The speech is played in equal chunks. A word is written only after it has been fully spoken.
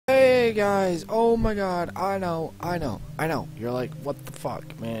Hey guys, oh my god, I know. You're like, what the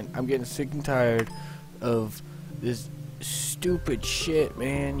fuck, man? I'm getting sick and tired of this stupid shit,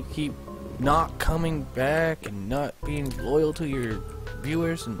 man. You keep not coming back and not being loyal to your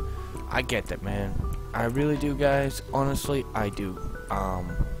viewers, and I get that, man. I really do, guys. Honestly, I do.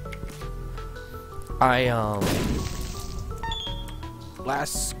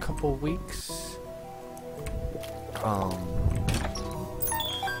 Last couple weeks,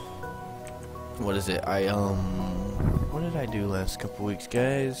 what is it? What did I do last couple weeks,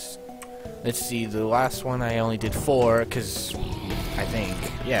 guys? Let's see, the last one I only did 4, because,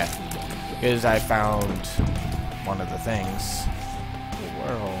 because I found one of the things.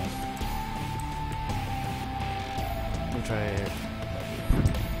 World. Let me try it.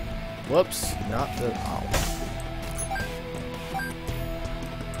 Whoops, not the,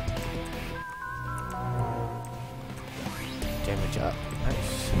 Damage up,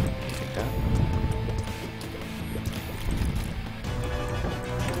 nice. Take that.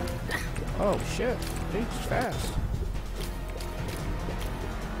 Oh shit, dude's fast.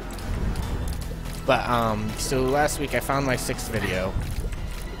 But so last week I found my 6th video.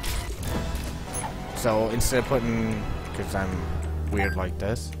 So instead of putting, because I'm weird like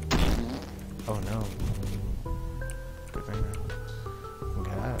this. Oh no. Good thing I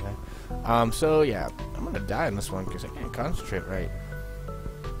get out of there. So yeah, I'm gonna die on this one because I can't concentrate right.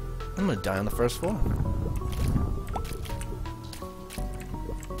 I'm gonna die on the first floor.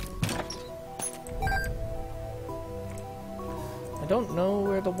 I don't know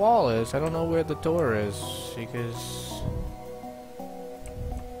where the wall is. I don't know where the door is because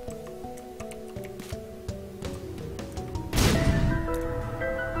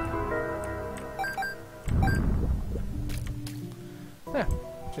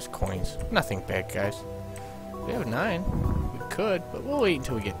just coins. Nothing big, guys. We have 9. We could, but we'll wait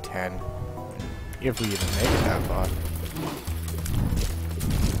until we get 10. If we even make it that far.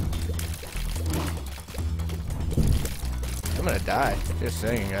 I'm gonna die. Just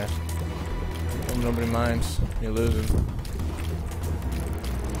saying, guys. Hope nobody minds me losing.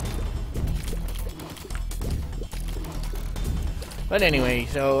 But anyway,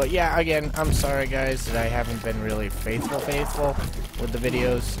 so yeah, again, I'm sorry guys that I haven't been really faithful with the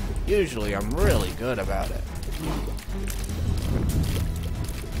videos. Usually I'm really good about it.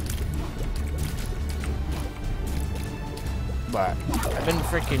 But I've been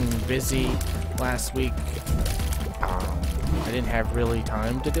freaking busy last week. I didn't have really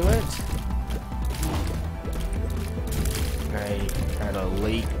time to do it. I had a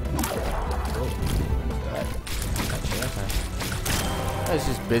late. I was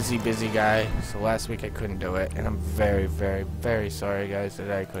just busy guy, so last week I couldn't do it, and I'm very sorry guys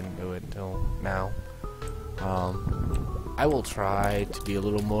that I couldn't do it until now. I will try to be a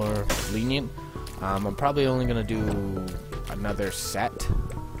little more lenient. I'm probably only gonna do another set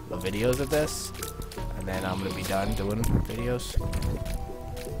of videos of this, and then I'm gonna be done doing videos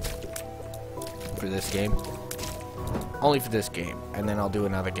for this game. Only for this game, and then I'll do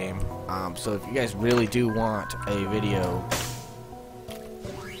another game. So if you guys really do want a video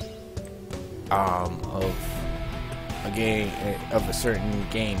of a game, of a certain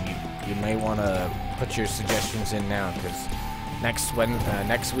game, you may want to put your suggestions in now, because next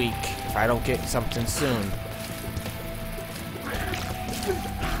week, if I don't get something soon,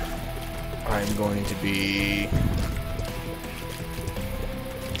 I'm going to be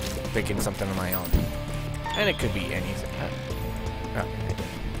picking something of my own, and it could be anything.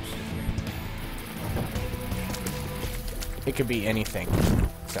 It could be anything.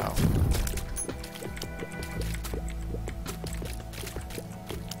 So.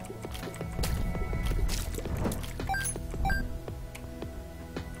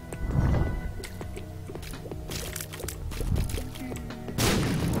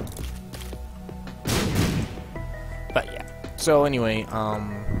 But yeah. So anyway,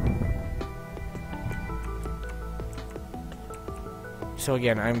 so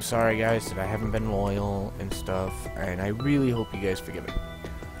again, I'm sorry guys that I haven't been loyal and stuff, and I really hope you guys forgive me.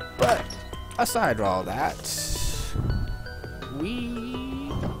 But aside from all that,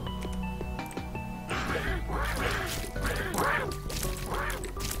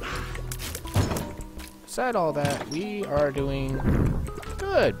 we are doing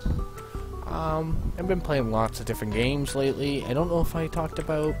good. I've been playing lots of different games lately. I don't know if I talked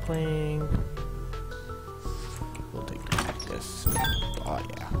about playing. We'll take this. Oh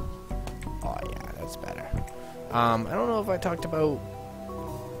yeah, that's better. I don't know if I talked about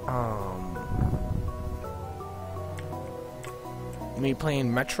me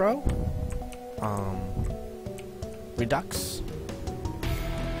playing Metro Redux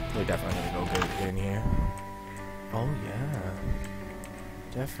We're definitely gonna go get in here. Oh yeah.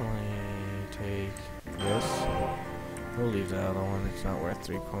 Definitely take this. We'll leave the other one. It's not worth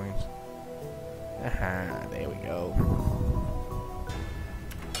 3 coins. Aha, there we go.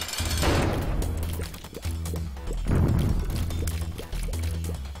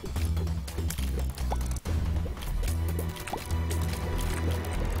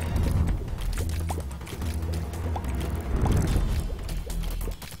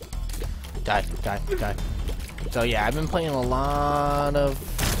 Die. So yeah, I've been playing a lot of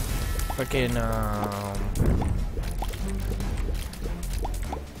freaking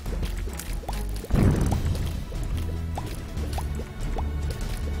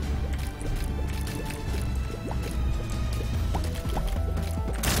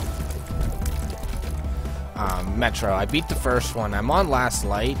Metro. I beat the first one. I'm on Last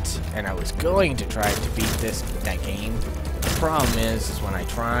Light, and I was going to try to beat that game. The problem is when I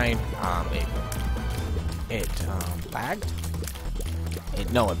tried, it lagged.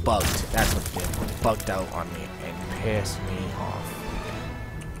 No, it bugged. That's what it did. It bugged out on me and pissed me off.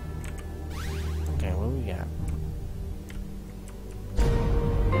 Okay, what do we got?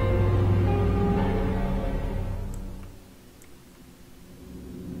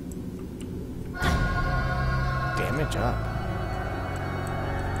 Damage up.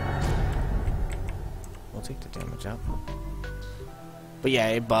 We'll take the damage up. But yeah,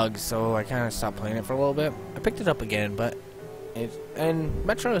 it bugs, so I kind of stopped playing it for a little bit. I picked it up again, but and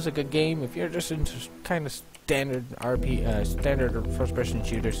Metro is a good game if you're just into kind of standard standard first-person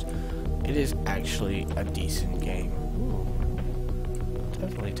shooters. It is actually a decent game. Ooh.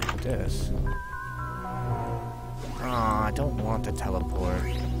 Definitely take this. Aw, I don't want the teleport.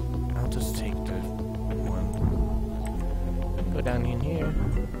 I'll just take the one. Go down in here.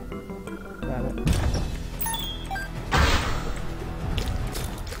 Grab it.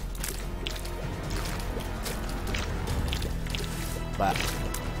 But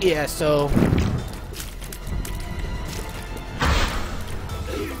yeah, so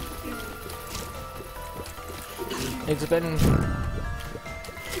it's been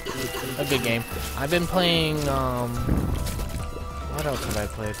a good game. I've been playing what else have I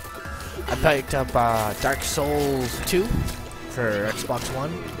played? I picked up Dark Souls 2 for Xbox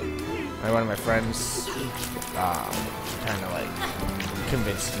One. One of my friends kind of like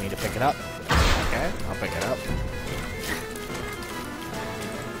convinced me to pick it up. Okay, I'll pick it up.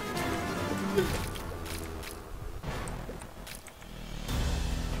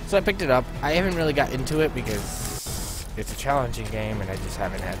 So I picked it up. I haven't really got into it because it's a challenging game and I just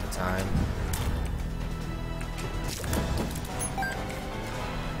haven't had the time.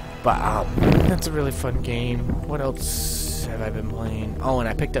 But that's a really fun game. What else have I been playing? Oh, and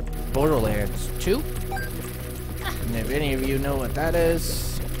I picked up Borderlands 2. And if any of you know what that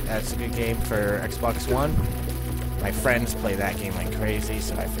is, that's a good game for Xbox One. My friends play that game like crazy,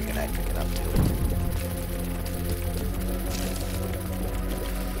 so I figured I'd pick it up too.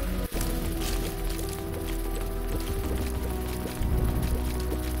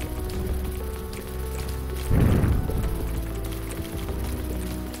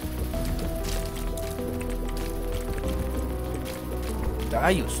 Die,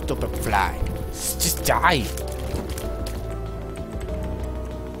 you stupid fly. Just die.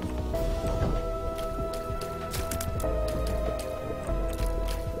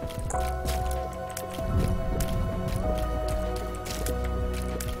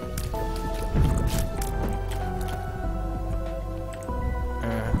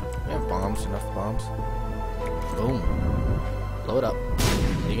 Enough bombs. Boom. Blow it up.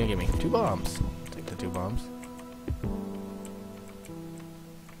 What are you gonna give me? 2 bombs. Take the 2 bombs.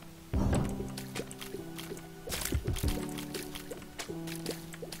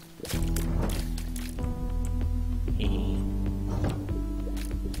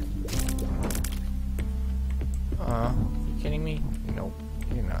 You kidding me? Nope,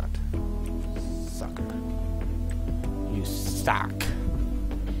 you're not. Sucker. You suck.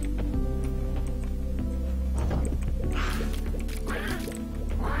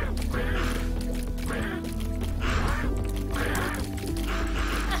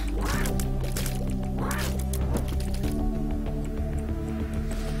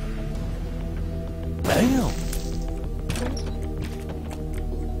 Damn!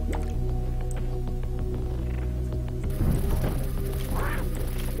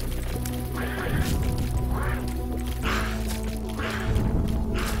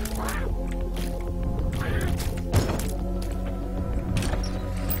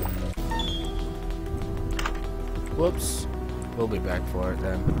 Whoops. We'll be back for it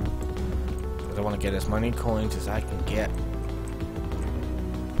then. I want to get as many coins as I can get.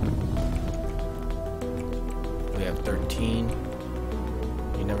 13.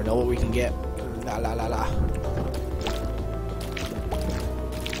 You never know what we can get. La la la la.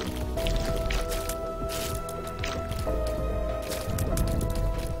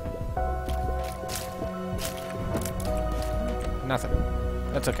 Nothing.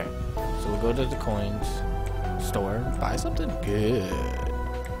 That's okay. So we'll go to the coins store, buy something good.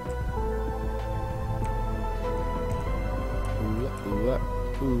 Ooh, ooh,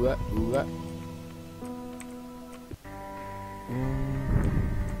 ooh. I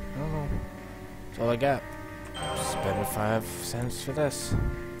don't know. That's all I got. Spend 5 cents for this.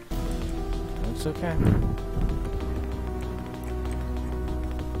 That's okay.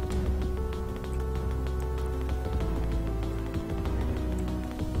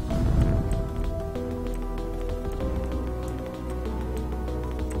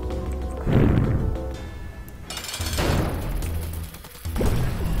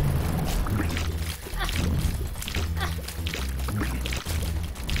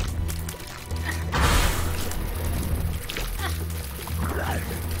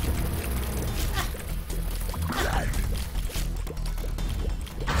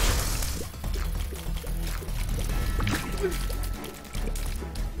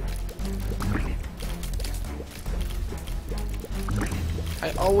 I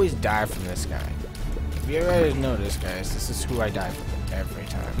always die from this guy. If you already noticed, guys, this is who I die from every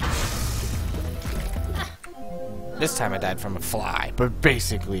time. This time I died from a fly, but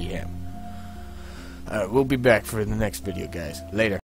basically him. We'll be back for the next video, guys. Later.